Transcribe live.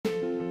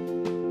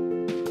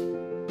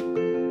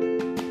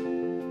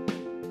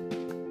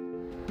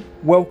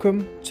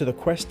Welcome to the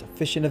Quest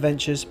Fishing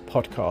Adventures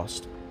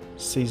podcast,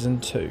 Season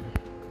 2.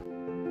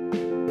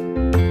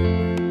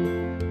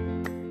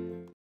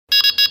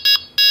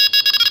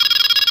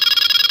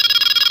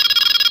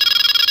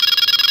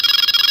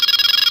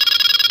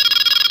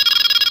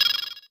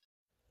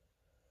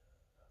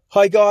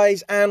 Hi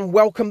guys, and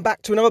welcome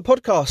back to another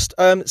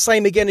podcast.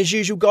 Same again as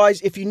usual,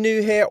 guys. If you're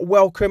new here,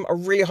 welcome. I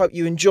really hope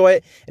you enjoy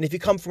it. And if you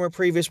come from a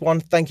previous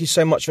one, thank you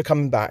so much for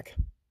coming back.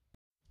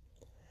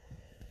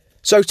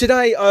 So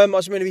today I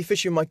was going to be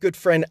fishing with my good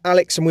friend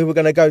Alex, and we were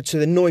going to go to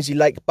the Noisy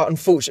Lake, but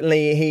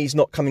unfortunately he's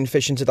not coming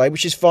fishing today,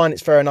 which is fine,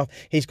 it's fair enough.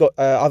 He's got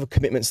other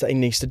commitments that he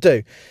needs to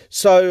do.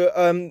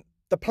 So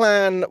the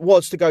plan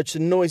was to go to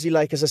the Noisy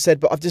Lake, as I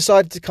said, but I've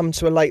decided to come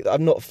to a lake that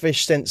I've not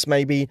fished since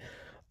maybe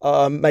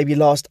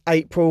last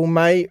April,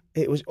 May.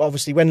 It was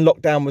obviously when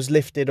lockdown was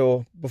lifted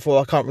or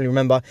before, I can't really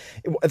remember.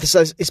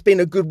 So it's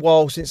been a good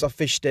while since I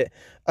fished it.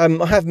 I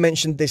have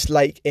mentioned this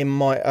lake in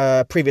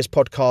my previous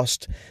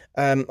podcast.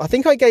 I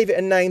think I gave it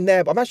a name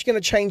there, but I'm actually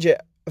going to change it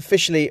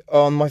officially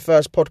on my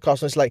first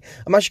podcast on this lake.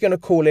 I'm actually going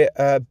to call it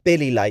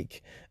Billy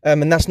Lake.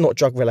 And that's not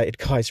drug related,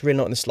 guys, really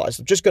not in the slightest.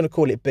 I'm just going to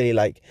call it Billy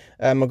Lake.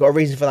 I've got a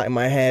reason for that in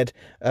my head,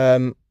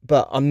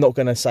 but I'm not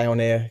going to say on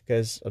here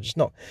because I'm just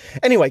not.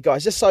 Anyway,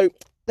 guys,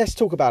 let's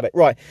talk about it.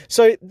 Right,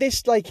 so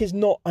this lake is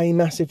not a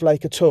massive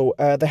lake at all.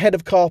 The head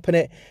of carp in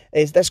it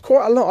there's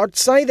quite a lot. I'd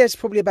say there's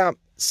probably about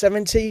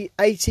 70,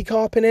 80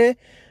 carp in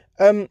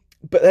here.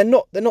 But they're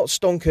not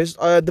stonkers.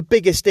 The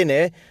biggest in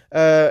here,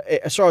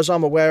 as far as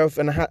I'm aware of,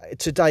 and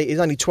to date, is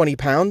only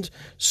 £20.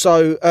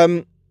 So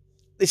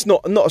it's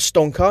not a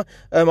stonker.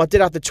 I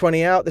did have the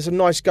 20 out. There's a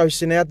nice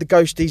ghost in there. The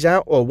ghostie's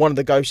out, or one of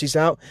the ghosties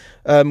out,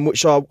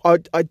 which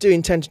I do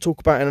intend to talk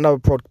about in another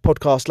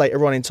podcast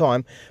later on in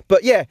time.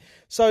 But yeah,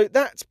 so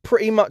that's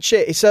pretty much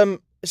it.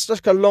 It's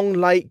like a long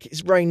lake. It's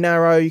very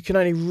narrow. You can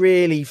only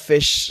really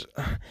fish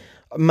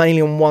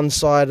mainly on one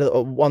side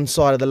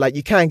of the lake.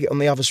 You can get on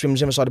the other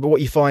swims on the other side, but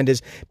what you find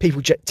is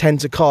people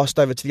tend to cast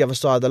over to the other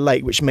side of the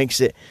lake, which makes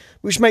it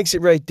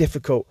very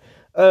difficult.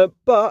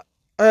 But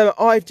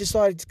I've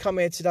decided to come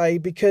here today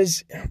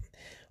because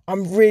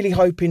I'm really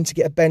hoping to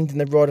get a bend in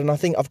the rod, and I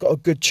think I've got a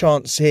good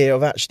chance here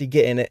of actually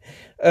getting it.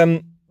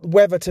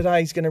 Weather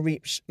today is going to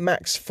reach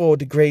max 4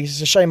 degrees.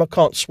 It's a shame I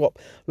can't swap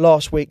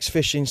last week's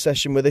fishing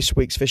session with this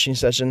week's fishing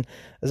session,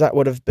 as that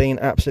would have been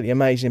absolutely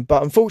amazing.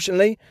 But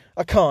unfortunately,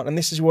 I can't, and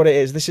this is what it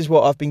is. This is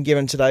what I've been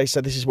given today, so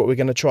this is what we're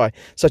going to try.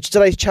 So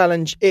today's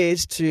challenge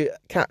is to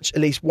catch at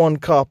least one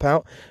carp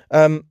out.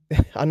 I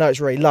know it's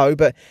very low,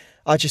 but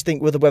I just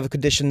think with the weather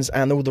conditions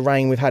and all the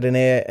rain we've had in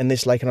here in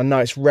this lake, and I know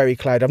it's very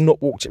cloudy. I've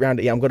not walked around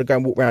it yet. I'm going to go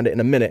and walk around it in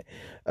a minute,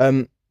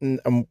 and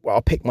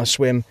I'll pick my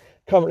swim.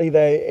 Currently,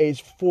 there is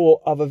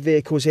 4 other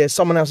vehicles here.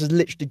 Someone else has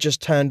literally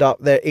just turned up.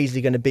 They're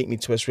easily going to beat me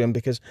to a swim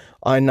because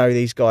I know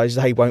these guys,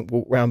 they won't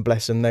walk around,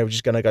 bless them. They're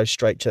just going to go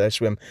straight to their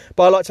swim.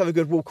 But I like to have a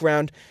good walk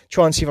around,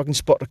 try and see if I can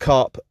spot the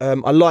carp.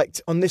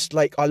 On this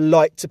lake, I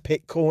like to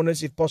pick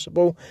corners if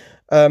possible,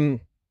 because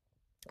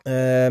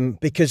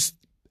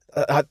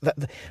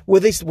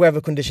with these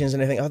weather conditions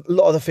and everything, a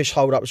lot of the fish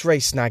hold up. It's very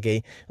snaggy,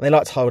 and they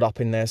like to hold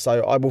up in there.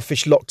 So I will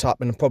fish locked up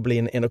and probably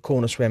in a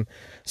corner swim.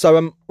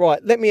 So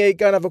right, let me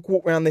go and have a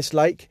walk around this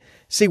lake,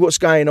 see what's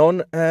going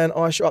on, and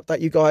I shall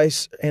update you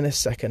guys in a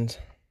second.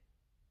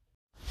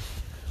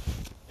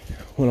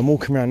 Well, I'm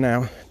walking around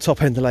now,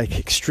 top end of the lake,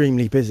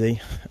 extremely busy.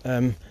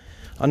 I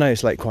know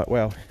this lake quite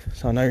well,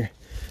 so I know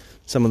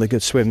some of the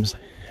good swims,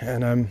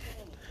 and I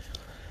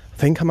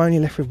think I'm only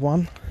left with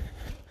one,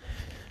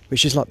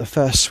 which is like the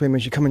first swim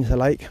as you come into the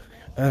lake.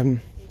 But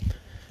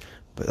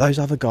those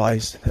other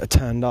guys that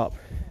turned up,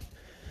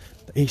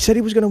 he said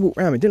he was going to walk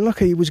around. It didn't look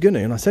like he was going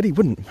to, and I said he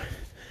wouldn't.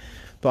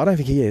 But I don't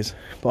think he is.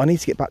 But I need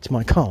to get back to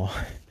my car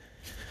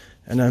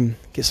and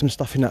get some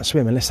stuff in that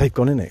swim, unless they've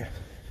gone in it.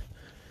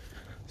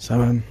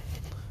 So I'm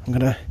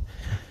going to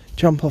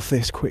jump off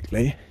this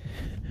quickly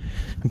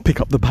and pick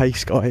up the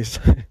pace, guys.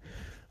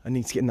 I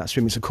need to get in that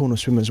swim. It's a corner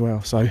swim as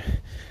well. So,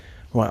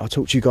 right, I'll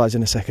talk to you guys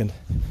in a second.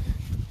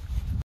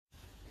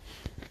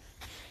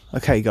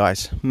 Okay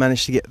guys,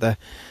 managed to get the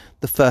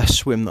first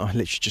swim that I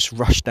literally just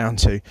rushed down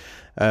to.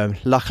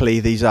 Luckily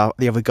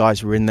the other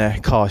guys were in their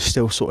car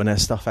still sorting their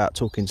stuff out,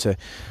 talking to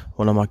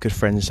one of my good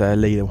friends,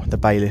 Lee, the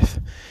bailiff,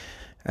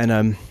 and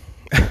I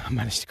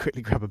managed to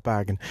quickly grab a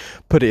bag and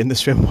put it in the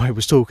swim while I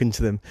was talking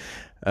to them.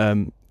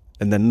 And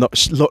then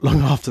not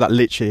long after that,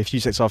 literally a few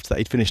seconds after that,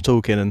 he'd finished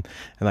talking and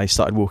they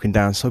started walking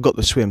down. So I got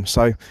the swim.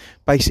 So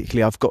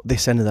basically I've got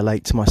this end of the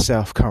lake to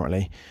myself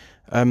currently.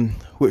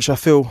 Which I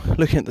feel,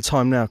 looking at the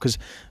time now, because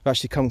I've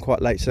actually come quite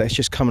late, so it's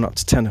just coming up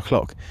to 10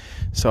 o'clock.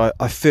 So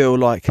I feel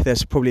like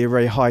there's probably a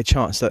very high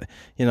chance that,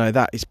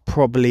 that is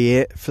probably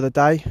it for the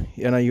day,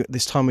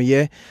 this time of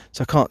year.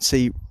 So I can't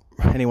see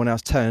anyone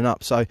else turning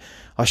up. So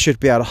I should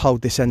be able to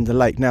hold this end of the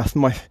lake. Now,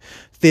 my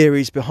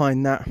theories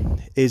behind that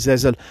is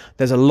there's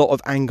a lot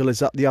of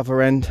anglers up the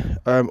other end,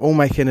 all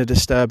making a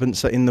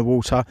disturbance in the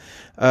water.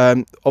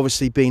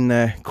 Obviously been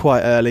there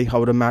quite early, I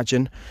would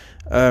imagine.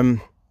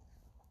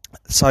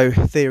 So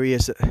theory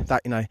is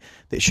that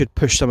it should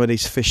push some of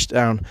these fish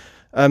down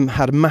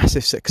Had a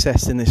massive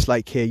success in this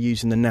lake here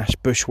using the Nash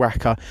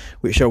Bushwhacker,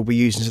 which I'll be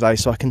using today,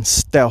 so I can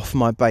stealth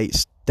my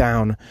baits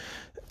down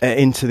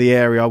into the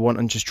area I want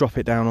and just drop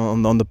it down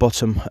on the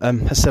bottom.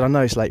 As I said, I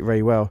know this lake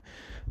very well.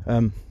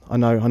 I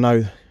know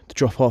the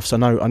drop offs.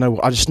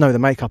 I just know the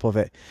makeup of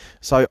it.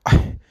 So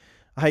I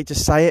hate to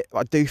say it,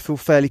 I do feel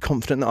fairly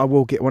confident that I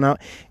will get one out.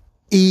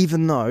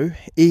 Even though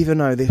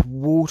this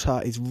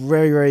water is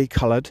very, very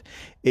coloured,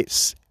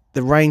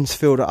 the rain's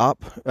filled it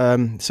up,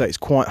 so it's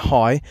quite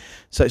high.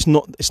 So it's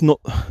not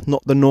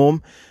the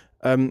norm.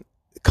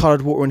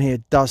 Coloured water in here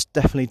does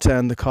definitely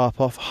turn the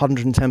carp off,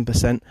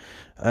 110%.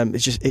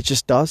 It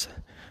just does.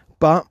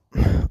 But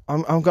I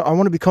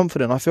want to be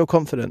confident. I feel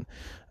confident.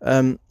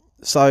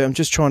 So I'm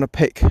just trying to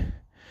pick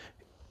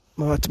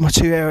my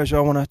two areas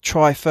where I want to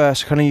try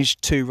first. I can only use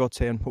 2 rods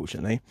here,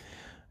 unfortunately.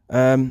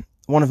 One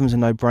of them's a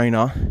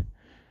no-brainer.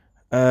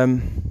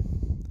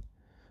 I'm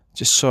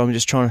just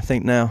trying to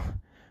think now.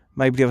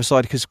 Maybe the other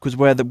side, because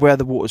where the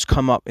water's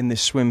come up in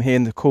this swim here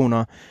in the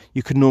corner,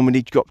 you could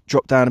normally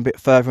drop down a bit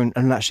further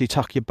and actually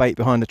tuck your bait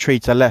behind the tree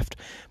to the left.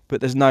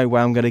 But there's no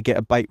way I'm going to get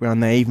a bait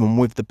round there, even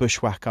with the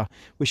Bushwhacker,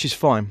 which is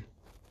fine.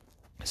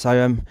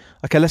 So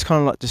okay, let's kind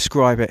of like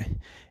describe it.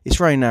 It's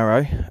very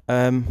narrow.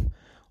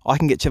 I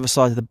can get to the other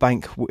side of the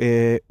bank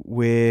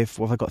with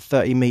what have I got,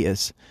 30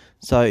 metres.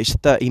 So it's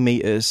 30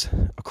 metres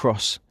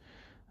across.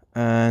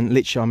 And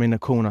literally I'm in a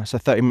corner, so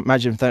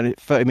imagine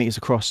 30 metres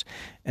across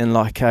in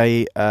like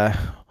a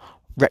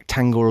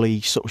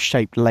rectangularly sort of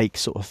shaped lake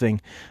sort of thing.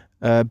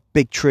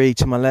 Big tree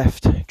to my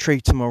left, tree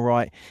to my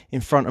right.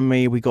 In front of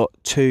me we got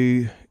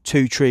two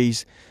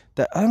trees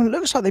that it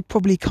looks like they've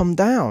probably come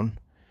down.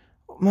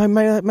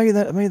 Maybe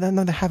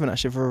they haven't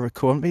actually, for a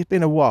record. It's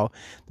been a while.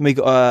 Then we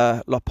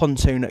got a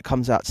pontoon that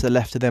comes out to the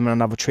left of them, and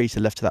another tree to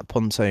the left of that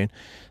pontoon.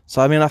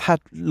 So I mean, I've had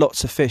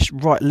lots of fish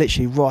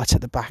literally right at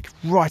the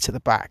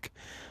back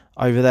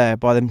over there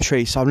by them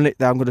trees. So I'm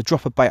going to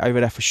drop a bait over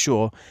there for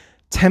sure.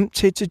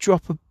 Tempted to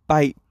drop a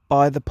bait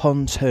by the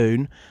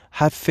pontoon,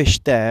 have fish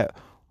there,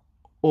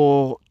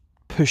 or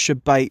push a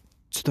bait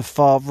to the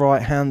far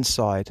right hand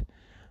side.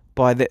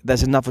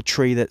 There's another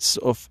tree that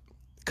sort of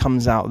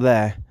comes out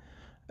there.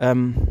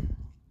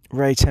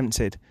 Very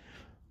tempted.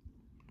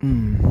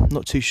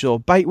 Not too sure.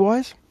 Bait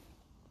wise,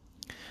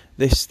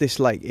 this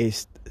lake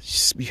is,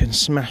 you can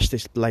smash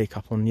this lake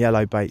up on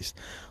yellow baits.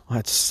 I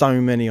had so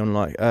many on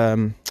like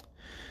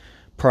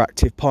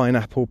Proactive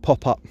Pineapple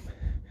pop up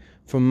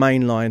from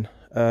Mainline.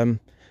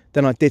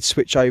 Then I did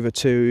switch over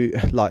to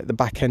like the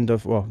back end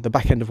of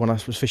when I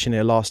was fishing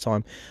here last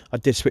time. I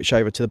did switch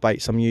over to the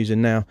baits I'm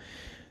using now.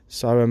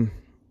 So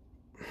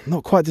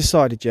not quite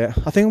decided yet.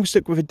 I think I'll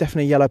stick with a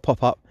definitely yellow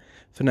pop up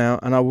for now,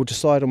 and I will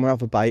decide on my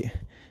other bait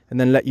and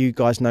then let you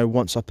guys know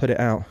once I put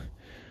it out.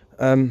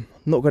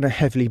 Not going to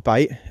heavily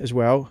bait as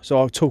well, so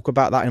I'll talk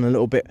about that in a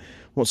little bit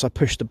once I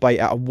push the bait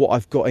out of what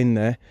I've got in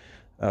there.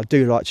 I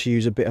do like to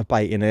use a bit of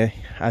bait in here,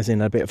 as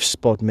in a bit of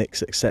spod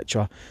mix,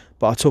 etc.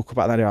 But I'll talk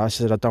about that here. I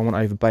said I don't want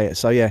to overbait it.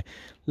 So yeah,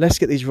 let's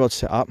get these rods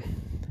set up,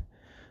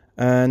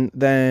 and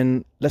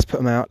then let's put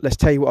them out. Let's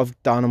tell you what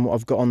I've done and what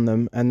I've got on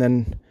them, and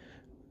then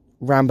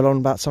ramble on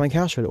about something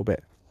else for a little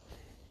bit.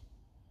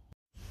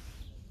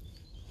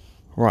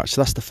 Right,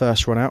 so that's the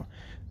first run out.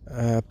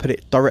 Put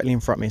it directly in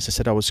front of me, as I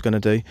said I was going to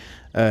do.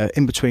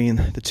 In between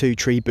the 2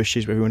 tree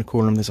bushes, whatever you want to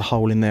call them, there's a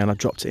hole in there, and I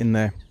dropped it in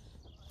there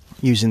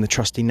using the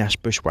trusty Nash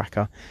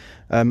Bushwhacker.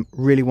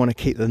 Really want to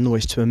keep the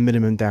noise to a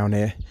minimum down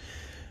here.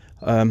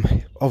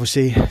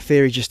 Obviously,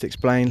 theory just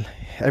explained.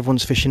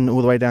 Everyone's fishing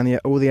all the way down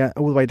all the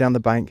way down the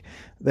bank.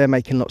 They're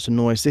making lots of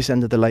noise. This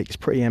end of the lake is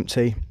pretty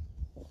empty,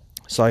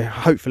 so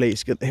hopefully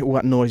all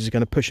that noise is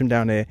going to push them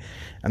down here,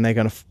 and they're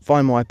going to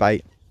find my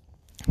bait,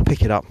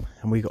 pick it up,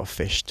 and we got a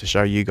fish to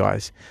show you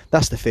guys.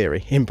 That's the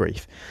theory in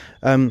brief.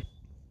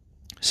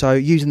 So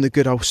using the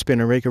good old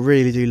spinner rig, I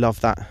really do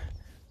love that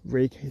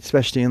rig,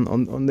 especially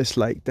on this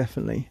lake,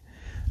 definitely.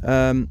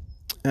 And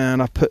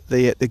I put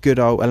the good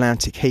old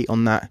Atlantic heat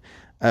on that.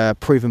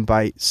 Proven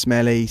bait,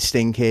 smelly,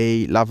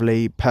 stinky,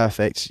 lovely,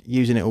 perfect.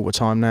 Using it all the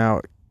time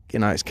now. You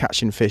know, it's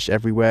catching fish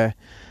everywhere.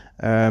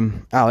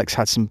 Alex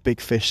had some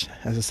big fish,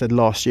 as I said,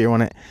 last year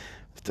on it.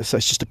 So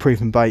it's just a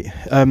proven bait.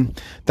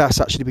 That's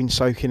actually been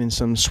soaking in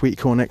some sweet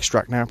corn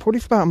extract now, probably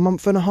for about a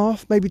month and a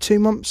half, maybe 2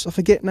 months, I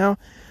forget now.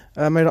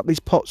 Made up these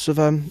pots of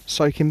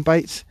soaking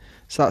baits.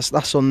 So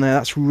that's on there.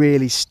 That's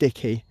really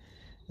sticky.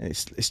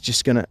 It's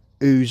just going to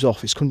ooze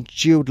off. It's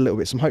congealed a little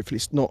bit, so hopefully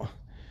it's not.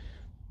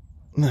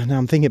 Now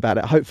I'm thinking about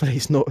it. Hopefully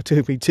it's not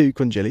to be too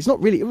congealy. It's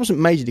not really. It wasn't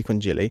majorly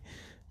congealy,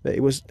 but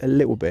it was a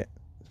little bit.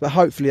 But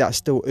hopefully that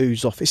still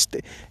ooze off. It's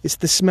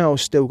the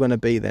smell's still going to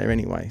be there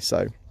anyway,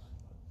 so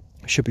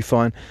should be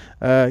fine.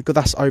 Got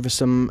that's over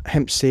some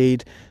hemp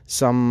seed,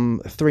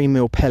 some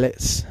 3mm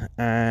pellets,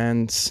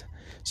 and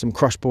some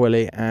crushed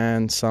boilie,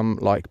 and some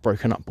like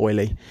broken up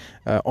boilie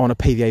on a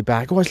PVA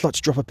bag. I always like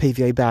to drop a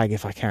PVA bag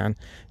if I can,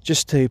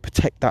 just to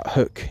protect that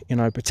hook, you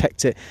know,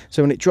 protect it.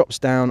 So when it drops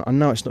down, I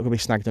know it's not going to be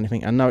snagged or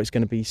anything. I know it's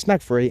going to be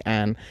snag free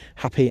and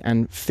happy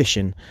and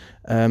fishing.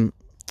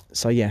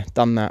 So yeah,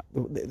 done that.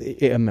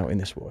 It'll melt in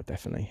this water,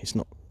 definitely. It's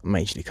not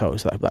majorly cold,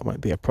 so that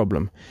won't be a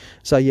problem.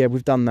 So yeah,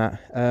 we've done that.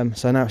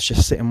 So now it's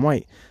just sit and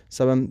wait.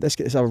 So let's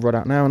get this other rod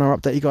out now, and I'll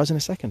update you guys in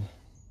a second.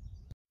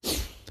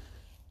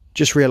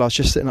 Just realised,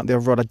 just setting up the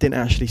other rod, I didn't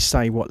actually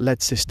say what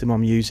lead system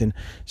I'm using.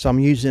 So I'm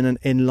using an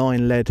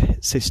inline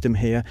lead system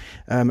here,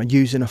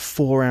 using a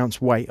 4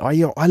 ounce weight.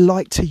 I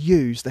like to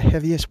use the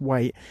heaviest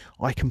weight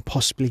I can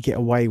possibly get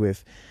away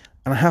with.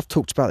 And I have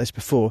talked about this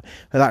before,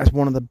 but that is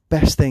one of the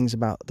best things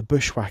about the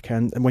bushwhacker,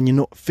 and when you're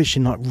not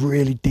fishing like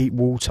really deep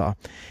water,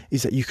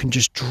 is that you can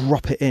just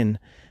drop it in.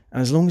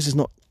 And as long as it's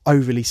not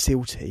overly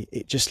silty,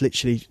 it just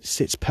literally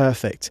sits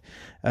perfect.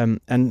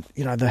 And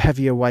you know, the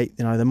heavier weight,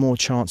 you know, the more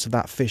chance of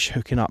that fish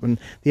hooking up. And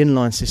the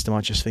inline system,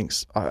 I just think,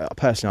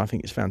 personally, I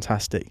think it's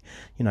fantastic.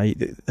 You know,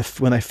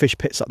 when they fish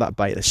pits up that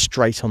bait, they're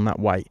straight on that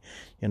weight,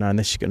 you know, and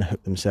they're just going to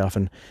hook themselves.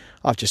 And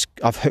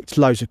I've hooked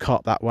loads of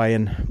carp that way,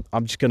 and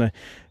I'm just going to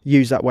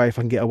use that way if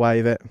I can get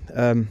away with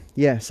it.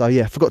 Yeah, so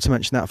yeah, forgot to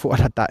mention that. I thought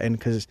I'd add that in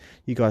because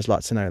you guys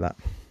like to know that.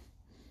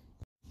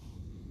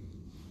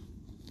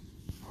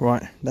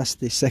 Right, that's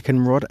the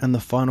second rod and the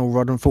final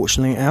rod,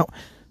 unfortunately, out.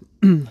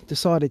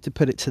 Decided to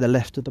put it to the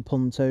left of the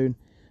pontoon,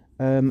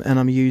 and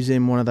I'm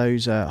using one of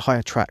those high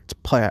attract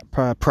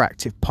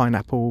proactive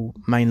pineapple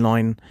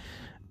mainline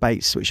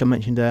baits, which I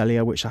mentioned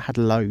earlier, which I had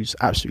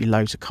absolutely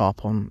loads of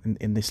carp on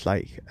in this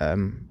lake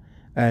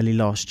early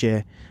last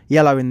year.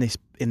 Yellow in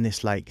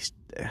this lake,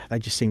 they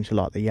just seem to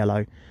like the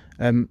yellow.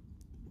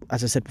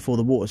 As I said before,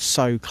 the water's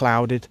so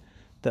clouded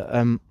that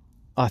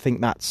I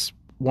think that's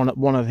one of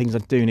the things I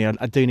do need.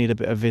 I do need a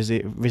bit of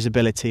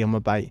visibility on my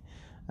bait,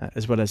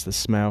 as well as the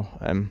smell.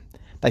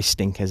 They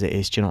stink as it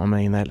is, do you know what I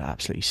mean? They're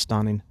absolutely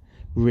stunning,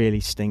 really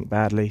stink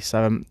badly.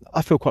 So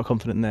I feel quite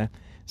confident there.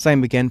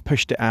 Same again,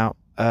 pushed it out.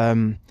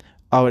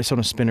 Oh, it's on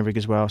a spinner rig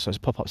as well, so it's a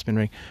pop-up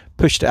spinner rig.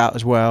 Pushed it out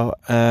as well,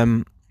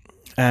 and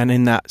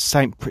in that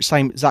same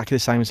exactly the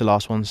same as the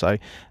last one. So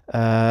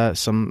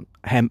some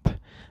hemp,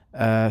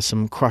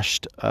 some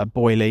crushed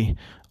boilie,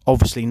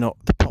 obviously not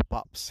the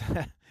pop-ups.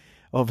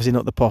 Obviously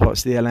not the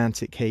pop-ups, the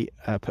Atlantic heat.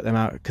 Put them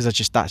out because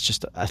that's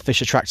just a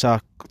fish attractor.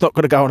 Not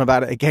going to go on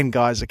about it again,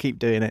 guys. I keep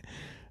doing it.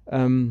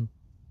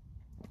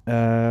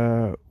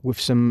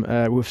 With some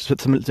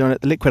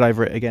liquid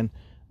over it again.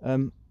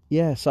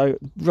 Yeah, so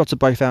rods are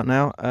both out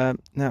now.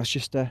 Now it's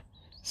just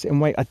sit and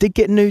wait. I did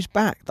get news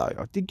back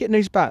though.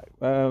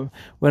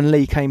 When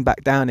Lee came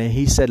back down here.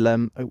 He said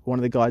one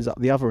of the guys up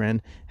the other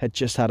end had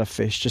just had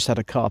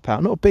a carp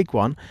out. Not a big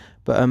one,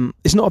 but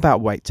it's not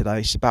about weight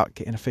today. It's about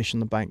getting a fish on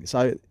the bank.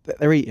 So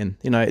they're eating.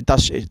 You know, it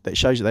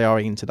shows that they are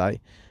eating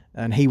today.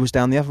 And he was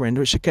down the other end,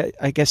 which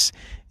I guess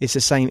is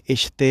the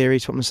same-ish theory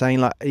to what I'm saying.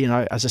 Like, you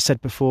know, as I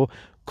said before,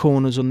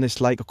 corners on this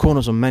lake, or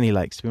corners on many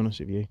lakes, to be honest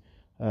with you,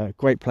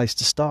 great place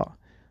to start.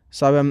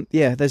 So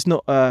yeah, there's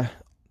not.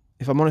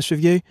 If I'm honest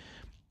with you,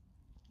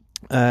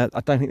 I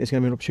don't think there's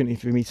going to be an opportunity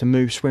for me to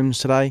move swims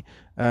today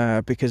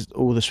because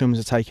all the swims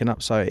are taken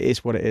up. So it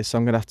is what it is. So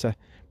I'm going to have to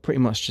pretty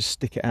much just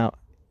stick it out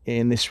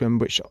in this swim,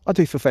 which I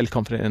do feel fairly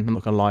confident in. I'm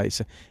not going to lie.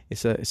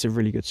 It's a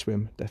really good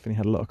swim. Definitely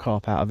had a lot of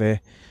carp out of here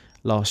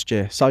last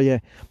year. So yeah,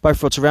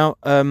 both rods are out.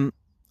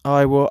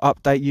 I will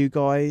update you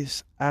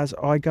guys as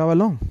I go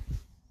along.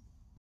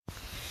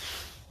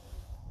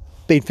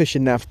 Been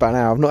fishing now for about an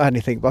hour. I've not had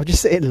anything, but I'm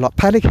just sitting like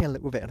panicking a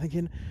little bit and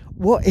thinking,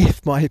 what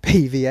if my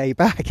PVA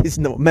bag is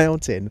not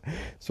mounting?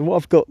 So what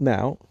I've got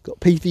now, got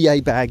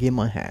PVA bag in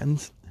my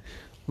hands.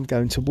 I'm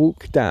going to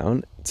walk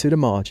down to the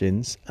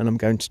margins and I'm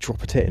going to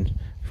drop it in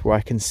where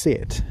I can see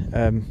it.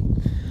 So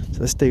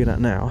let's do that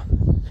now.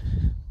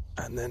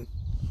 And then,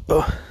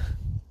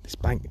 this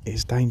bank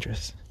is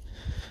dangerous.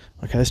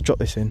 Okay, let's drop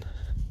this in.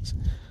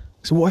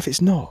 So what if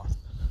it's not?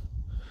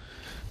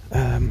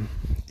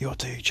 You'll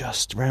do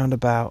just round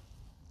about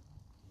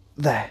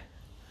there.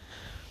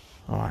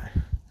 Alright,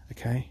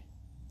 okay.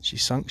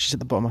 She's sunk, she's at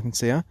the bottom, I can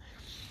see her.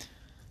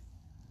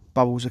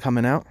 Bubbles are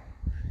coming out.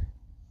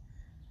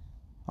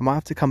 I might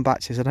have to come back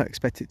to this. I don't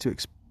expect it to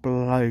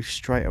explode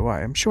straight away.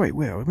 I'm sure it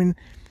will. I mean,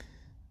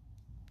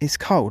 it's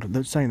cold.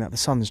 I'm saying that the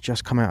sun's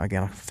just come out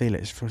again. I can feel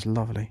it. It feels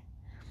lovely.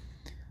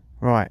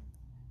 Right.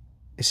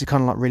 This is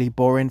kind of like really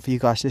boring for you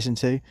guys to listen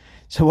to.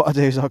 So what I'll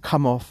do is I'll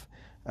come off.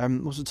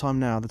 What's the time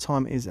now? The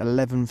time is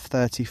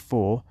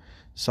 11:34.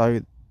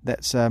 So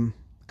let's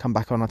come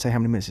back on. I'll tell you how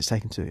many minutes it's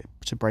taken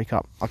to break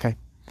up. Okay.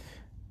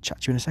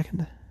 Chat to you in a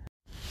second.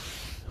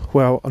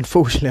 Well,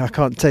 unfortunately, I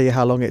can't tell you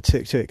how long it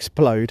took to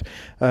explode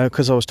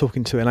because I was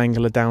talking to an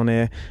angler down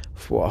here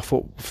for what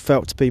I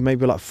felt to be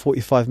maybe like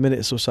 45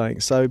 minutes or something.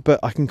 So, but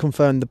I can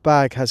confirm the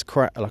bag has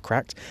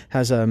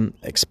has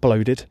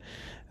exploded.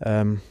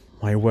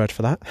 My word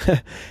for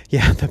that.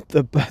 Yeah,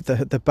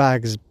 the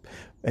bag's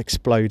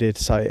exploded,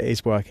 so it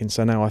is working.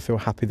 So now I feel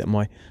happy that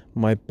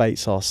my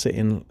baits are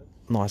sitting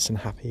nice and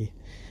happy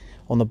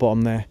on the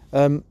bottom there.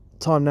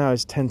 Time now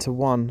is 10 to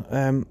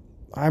 1.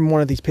 I'm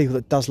one of these people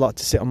that does like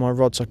to sit on my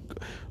rods.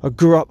 I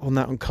grew up on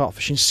that on carp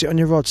fishing. Sit on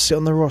your rods, sit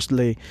on the rod,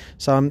 Lee.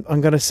 So I'm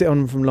going to sit on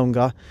them from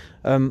longer.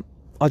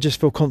 I just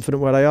feel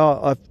confident where they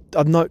are.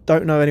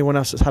 Don't know anyone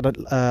else that's had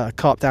a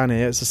carp down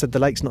here. As I said, the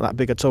lake's not that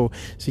big at all,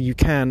 so you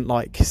can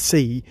like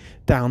see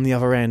down the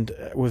other end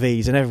with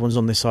ease, and everyone's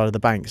on this side of the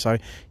bank. So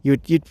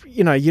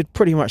you'd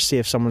pretty much see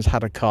if someone's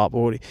had a carp,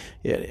 or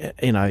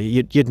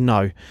you'd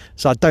know.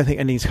 So I don't think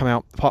anything's come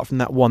out apart from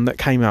that one that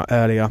came out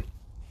earlier,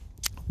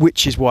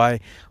 which is why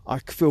I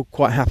feel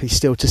quite happy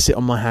still to sit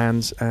on my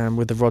hands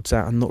with the rods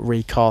out and not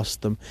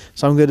recast them.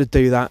 So I'm going to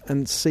do that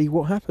and see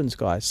what happens,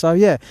 guys. So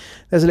yeah,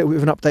 there's a little bit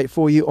of an update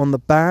for you on the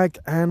bag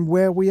and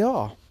where we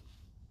are.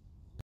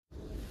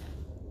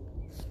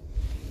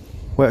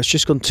 Well, it's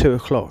just gone 2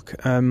 o'clock.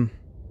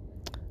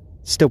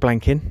 Still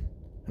blanking,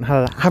 and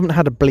haven't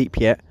had a bleep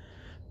yet.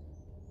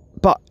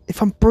 But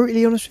if I'm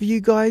brutally honest with you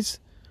guys,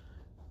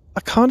 I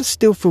kind of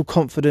still feel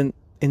confident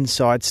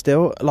inside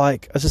still.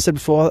 Like, as I said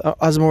before,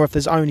 as more if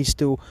there's only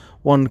still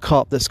one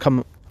carp that's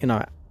come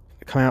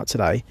out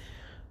today,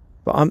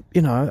 but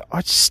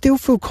I still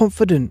feel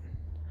confident.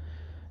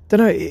 Don't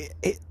know,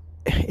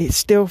 it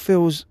still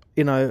feels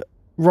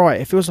right.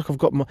 It feels like I've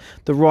got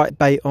the right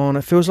bait on.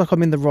 It feels like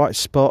I'm in the right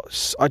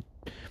spots. I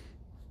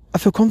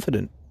feel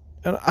confident,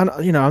 and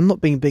I'm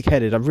not being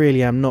big-headed. I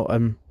really am not,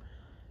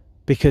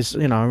 because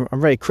I'm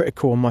very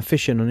critical on my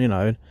fishing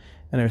and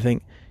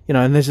everything.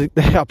 And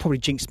I'll probably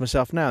jinx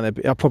myself now.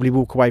 I'll probably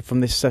walk away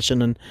from this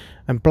session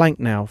and blank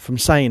now from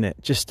saying it,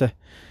 just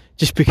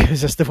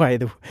because that's the way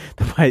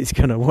it's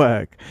going to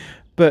work.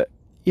 But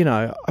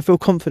I feel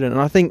confident,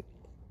 and I think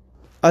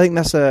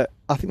that's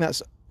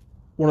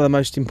one of the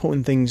most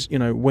important things.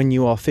 When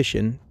you are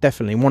fishing,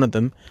 definitely one of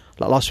them.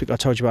 Like last week, I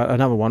told you about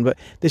another one, but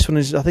this one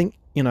is, I think,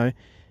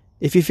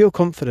 if you feel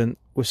confident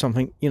with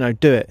something,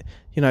 do it.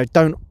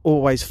 Don't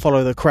always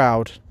follow the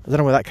crowd. I don't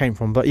know where that came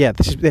from, but yeah,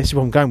 this is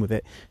where I'm going with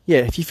it. Yeah,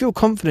 if you feel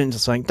confident in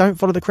something, don't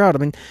follow the crowd. I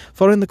mean,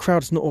 following the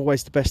crowd is not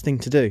always the best thing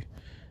to do.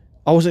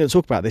 I wasn't going to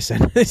talk about this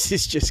then. This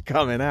is just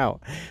coming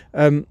out.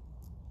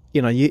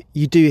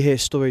 You do hear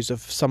stories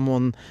of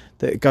someone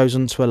that goes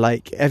onto a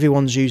lake.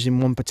 Everyone's using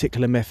one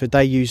particular method.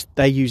 They use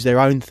their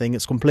own thing.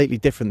 It's completely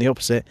different, the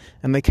opposite,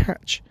 and they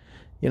catch.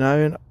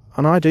 And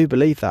I do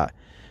believe that.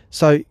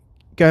 So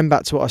going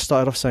back to what I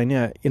started off saying,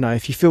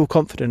 if you feel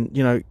confident,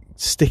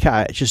 stick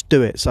at it, just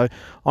do it. So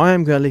I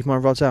am going to leave my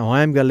rods out.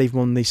 I am going to leave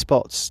them on these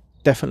spots,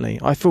 definitely.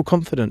 I feel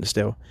confident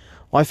still.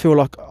 I feel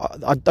like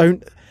I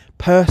don't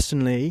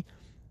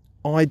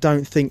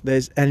think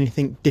there's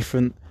anything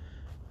different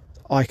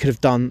I could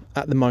have done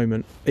at the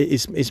moment. It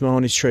is my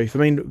honest truth. I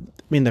mean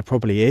there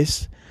probably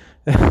is,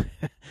 but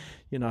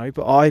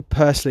I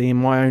personally, in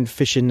my own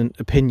fishing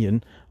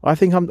opinion, I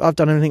think I've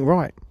done everything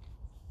right.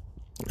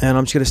 And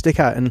I'm just going to stick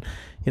out, and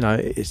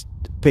it's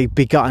be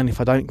gutting if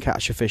I don't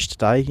catch a fish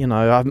today.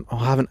 I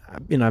haven't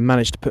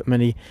managed to put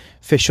many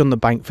fish on the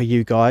bank for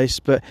you guys,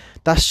 but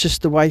that's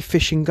just the way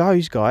fishing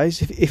goes,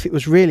 guys. If it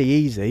was really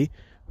easy,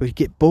 we'd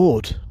get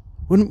bored,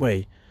 wouldn't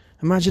we?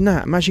 Imagine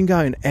that. Imagine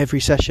going every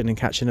session and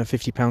catching a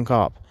 50-pound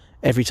carp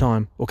every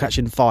time, or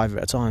catching 5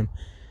 at a time.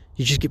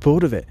 You just get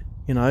bored of it.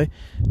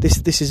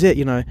 This is it.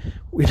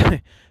 We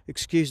don't,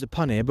 excuse the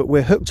pun here, but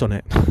we're hooked on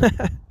it.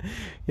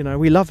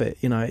 We love it.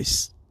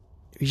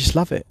 We just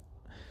love it.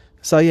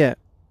 So yeah,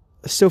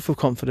 I still feel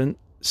confident,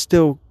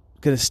 still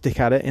going to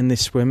stick at it in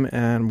this swim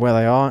and where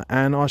they are,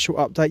 and I shall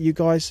update you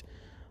guys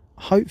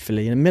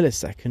hopefully in a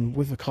millisecond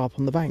with a carp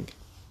on the bank.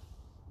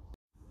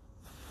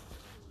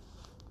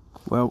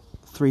 Well,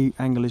 3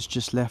 anglers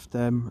just left,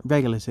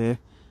 regulars here.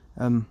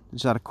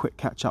 Just had a quick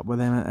catch up with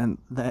them, and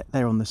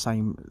they're on the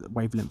same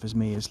wavelength as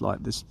me. It's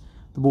like this,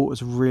 the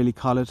water's really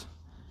coloured,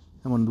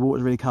 and when the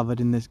water's really coloured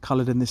in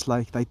this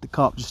lake, the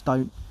carp just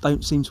don't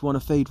seem to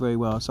want to feed very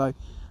well. So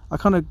I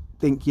kind of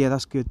think, yeah,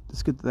 that's good.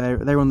 It's good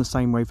that they're on the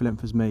same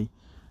wavelength as me,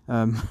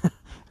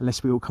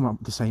 unless we all come up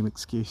with the same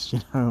excuse,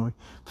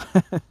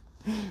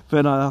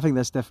 But no, I think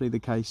that's definitely the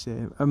case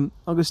here. I'm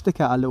going to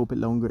stick out a little bit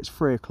longer. It's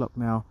 3 o'clock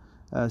now.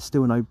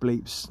 Still no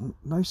bleeps,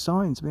 no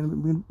signs. I mean,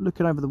 I've been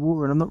looking over the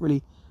water, and I'm not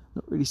really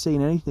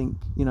seeing anything,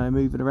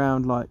 moving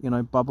around, like,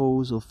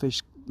 bubbles or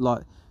fish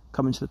like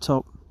coming to the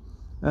top.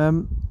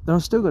 Then I'm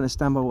still going to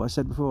stand by what I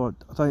said before.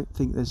 I don't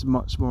think there's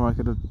much more I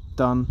could have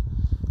done.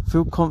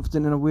 Feel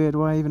confident in a weird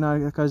way, even though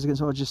it goes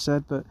against what I just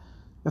said. But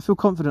I feel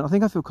confident. I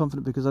think I feel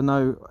confident because I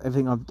know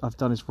everything I've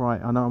done is right.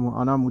 I know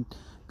I'm with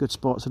good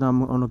spots, and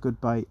I'm on a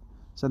good bait.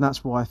 So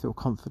that's why I feel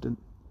confident.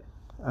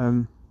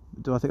 Do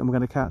I think I'm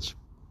going to catch?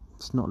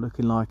 It's not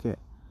looking like it.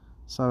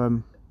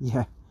 So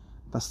yeah,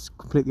 that's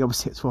completely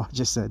opposite to what I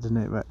just said, isn't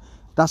it? But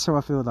that's how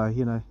I feel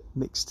though,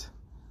 mixed.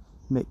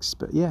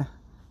 But yeah,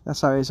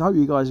 that's how it is. I hope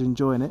you guys are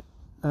enjoying it.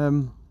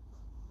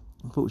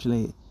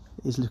 Unfortunately,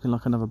 it is looking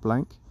like another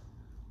blank,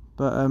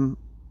 but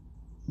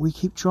we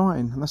keep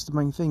trying, and that's the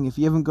main thing. If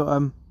you haven't got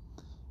if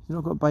you've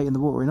not got bait in the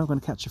water, you're not going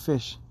to catch a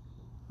fish,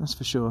 that's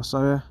for sure.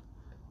 So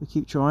we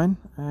keep trying,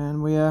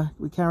 and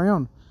we carry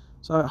on.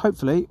 So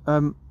hopefully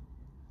the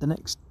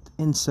next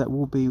inset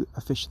will be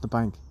a fish at the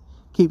bank.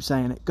 Keep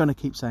saying it, gonna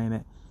keep saying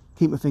it,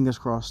 keep my fingers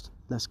crossed.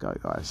 Let's go,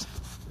 guys.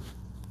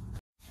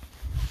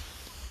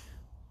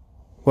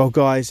 Well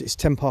guys, it's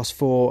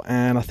 4:10,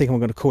 and I think I'm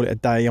going to call it a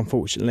day,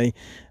 unfortunately.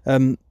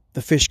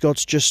 the fish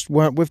gods just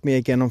weren't with me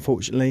again,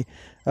 unfortunately.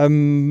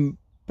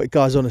 But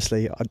guys,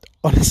 honestly,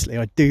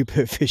 I do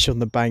put fish on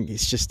the bank.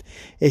 It's just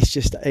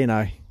you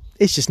know,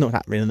 it's just not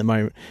happening at the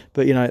moment.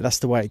 But you know, that's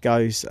the way it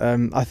goes.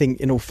 I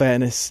think, in all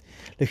fairness,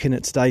 looking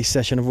at today's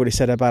session, I've already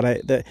said about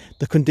it that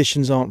the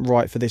conditions aren't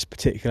right for this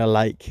particular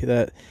lake.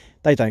 That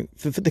they don't,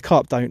 the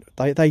carp don't,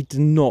 they do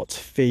not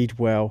feed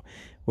well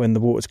when the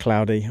water's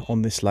cloudy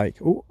on this lake.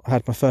 Oh, I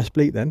had my first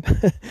bleep then.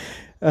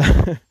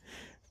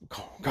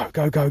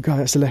 Go!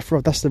 That's the left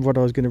rod. That's the rod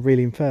I was going to reel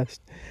in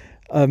first.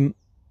 Oh,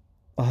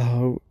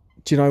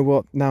 do you know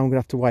what? Now I'm going to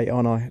have to wait,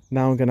 aren't I?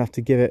 Now I'm going to have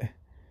to give it.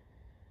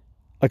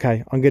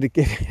 Okay, I'm going to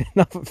give it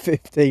another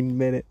 15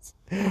 minutes.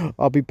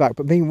 I'll be back.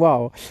 But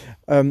meanwhile,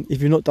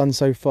 if you've not done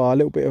so far, a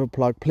little bit of a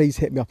plug. Please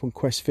hit me up on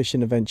Quest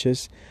Fishing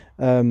Adventures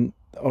on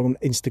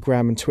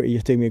Instagram and Twitter.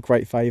 You're doing me a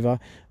great favour.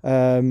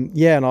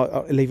 Yeah, and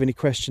I'll leave any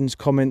questions,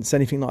 comments,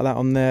 anything like that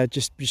on there.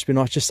 Just be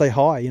nice. Just say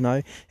hi, you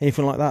know.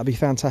 Anything like that would be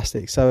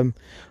fantastic. So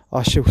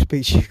I shall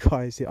speak to you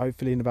guys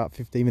hopefully in about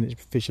 15 minutes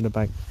for Fishing the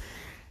Bank.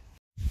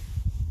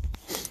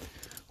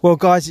 Well,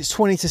 guys, it's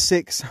 20 to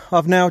 6.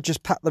 I've now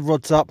just packed the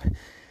rods up.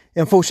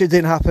 Unfortunately, it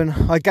didn't happen.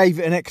 I gave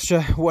it an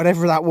extra,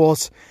 whatever that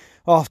was,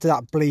 after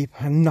that bleep,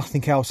 and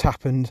nothing else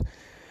happened.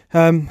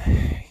 I'm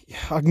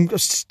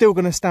still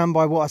going to stand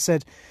by what I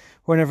said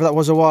whenever that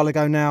was a while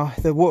ago now.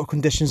 The water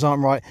conditions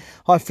aren't right.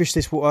 I've fished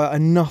this water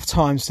enough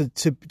times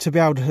to be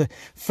able to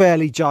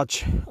fairly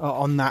judge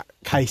on that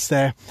case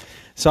there.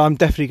 So I'm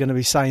definitely going to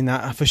be saying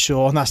that for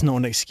sure, and that's not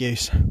an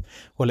excuse.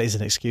 Well, it is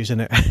an excuse,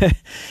 isn't it?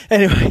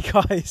 Anyway,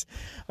 guys,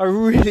 I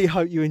really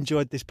hope you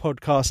enjoyed this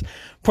podcast.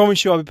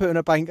 Promise you I'll be putting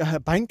a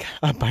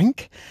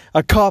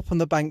carp on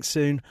the bank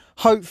soon.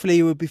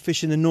 Hopefully we'll be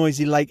fishing the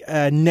Noisy Lake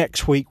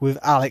next week with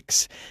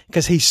Alex,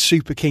 because he's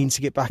super keen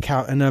to get back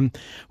out, and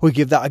we'll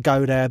give that a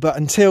go there. But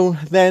until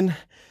then,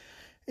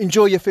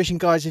 enjoy your fishing,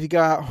 guys. If you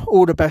go out,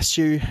 all the best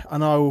to you,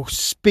 and I will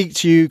speak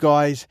to you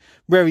guys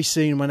very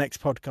soon in my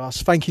next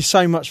podcast. Thank you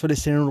so much for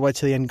listening all the way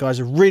to the end, guys.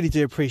 I really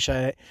do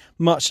appreciate it.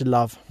 Much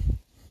love.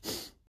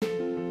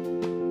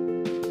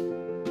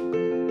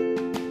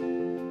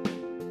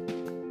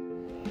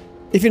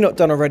 If you're not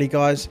done already,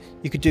 guys,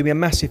 you could do me a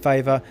massive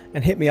favour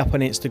and hit me up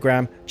on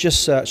Instagram.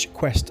 Just search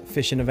Quest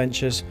Fishing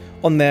Adventures.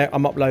 On there,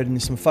 I'm uploading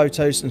some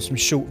photos and some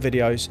short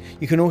videos.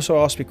 You can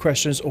also ask me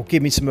questions or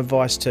give me some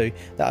advice too.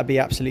 That would be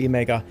absolutely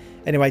mega.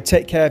 Anyway,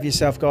 take care of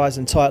yourself, guys,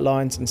 and tight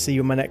lines, and see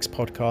you on my next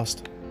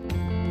podcast.